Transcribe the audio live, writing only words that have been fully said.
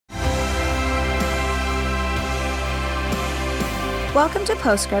Welcome to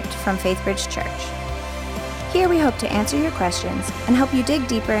Postscript from Faithbridge Church. Here we hope to answer your questions and help you dig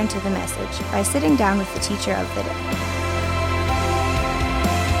deeper into the message by sitting down with the teacher of the day.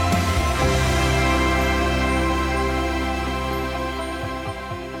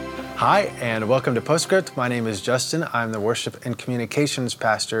 Hi, and welcome to Postscript. My name is Justin. I'm the Worship and Communications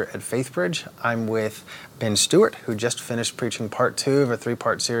Pastor at Faithbridge. I'm with Ben Stuart, who just finished preaching part 2 of a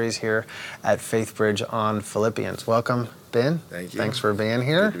 3-part series here at Faithbridge on Philippians. Welcome, Ben. Thank you. Thanks for being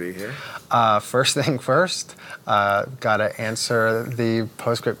here. Good to be here. First thing first, got to answer the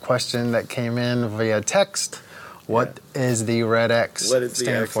Postscript question that came in via text. What is the red X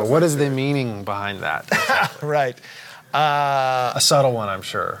stand for? What is the meaning behind that? Right. A subtle one, I'm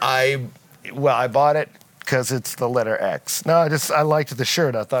sure. I bought it because it's the letter X. No, I liked the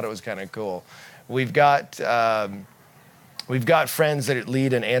shirt. I thought it was kind of cool. We've got friends that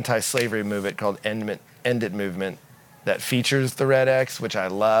lead an anti-slavery movement called End It Movement that features the red X, which I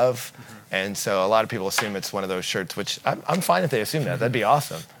love. Mm-hmm. And so a lot of people assume it's one of those shirts, which I'm fine if they assume that. That'd be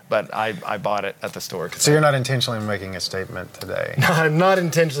awesome. But I bought it at the store. So you're not intentionally making a statement today? No, I'm not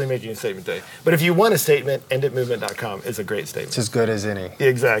intentionally making a statement today. But if you want a statement, enditmovement.com is a great statement. It's as good as any.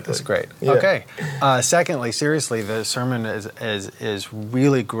 Exactly. That's great. Yeah. Okay. Secondly, seriously, the sermon is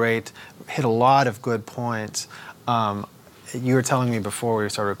really great. Hit a lot of good points. You were telling me before we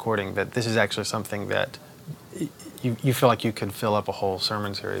started recording that this is actually something that you feel like you could fill up a whole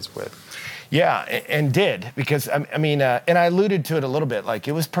sermon series with. Yeah, and did, because and I alluded to it a little bit, like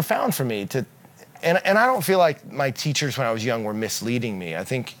it was profound for me to, and I don't feel like my teachers when I was young were misleading me. I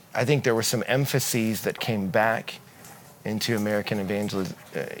think there were some emphases that came back into American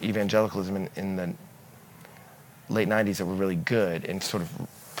evangelicalism in the late 90s that were really good and sort of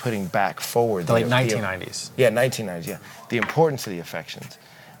putting back forward. The late 1990s. Yeah, 1990s, yeah. The importance of the affections.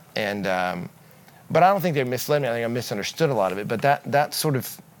 And, but I don't think they misled me. I think I misunderstood a lot of it, but that sort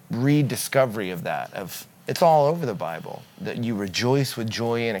of rediscovery of it's all over the Bible, that you rejoice with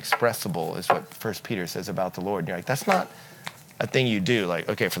joy inexpressible is what 1 Peter says about the Lord. And you're like, that's not a thing you do. Like,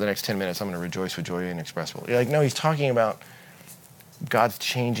 okay, for the next 10 minutes, I'm going to rejoice with joy inexpressible. You're like, no, he's talking about God's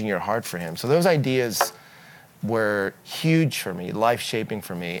changing your heart for him. So those ideas were huge for me, life-shaping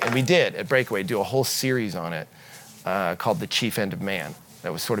for me. And we did, at Breakaway, do a whole series on it called The Chief End of Man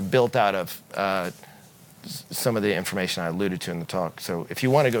that was sort of built out of some of the information I alluded to in the talk. So if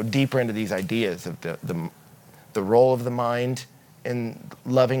you want to go deeper into these ideas of the role of the mind in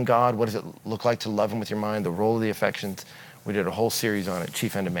loving God, what does it look like to love him with your mind, the role of the affections, we did a whole series on it,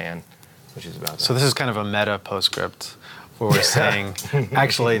 Chief End of Man, which is about that. So this is kind of a meta postscript where we're saying,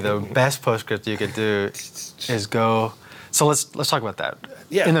 actually, the best postscript you could do is go. So let's talk about that.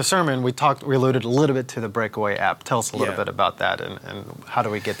 Yeah. In the sermon, we alluded a little bit to the Breakaway app. Tell us a little bit about that and how do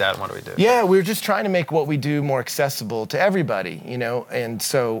we get that and what do we do? Yeah, we're just trying to make what we do more accessible to everybody, and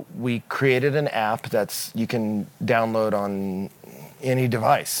so we created an app that's you can download on any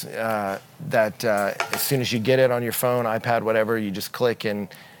device that as soon as you get it on your phone, iPad, whatever, you just click and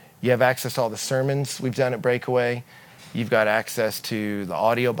you have access to all the sermons we've done at Breakaway. You've got access to the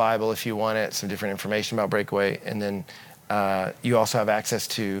audio Bible if you want it, some different information about Breakaway, and then you also have access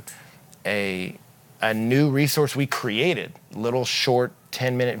to a new resource we created, little short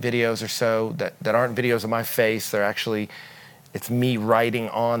 10-minute videos or so that aren't videos of my face. It's me writing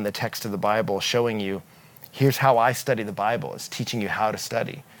on the text of the Bible, showing you, here's how I study the Bible. It's teaching you how to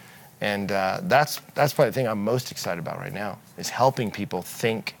study. And that's probably the thing I'm most excited about right now, is helping people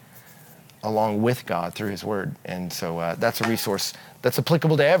think along with God through his word. And so that's a resource that's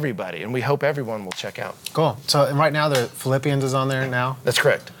applicable to everybody, and we hope everyone will check out. Cool. So and right now, the Philippians is on there now? That's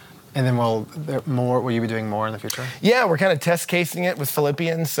correct. And then will you be doing more in the future? Yeah, we're kind of test casing it with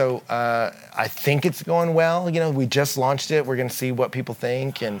Philippians, so I think it's going well. We just launched it. We're going to see what people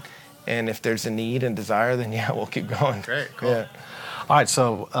think, and if there's a need and desire, then yeah, we'll keep going. Great, cool. Yeah. All right,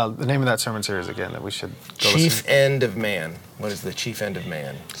 so the name of that sermon series again that we should go Chief End of Man. What is the chief end of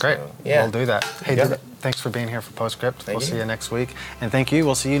man? Great. So, yeah. We'll do that. Hey, thanks for being here for Postscript. We'll see you next week. And thank you.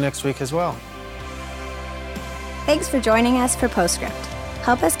 We'll see you next week as well. Thanks for joining us for Postscript.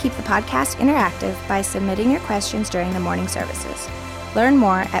 Help us keep the podcast interactive by submitting your questions during the morning services. Learn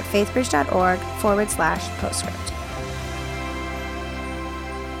more at faithbridge.org/postscript.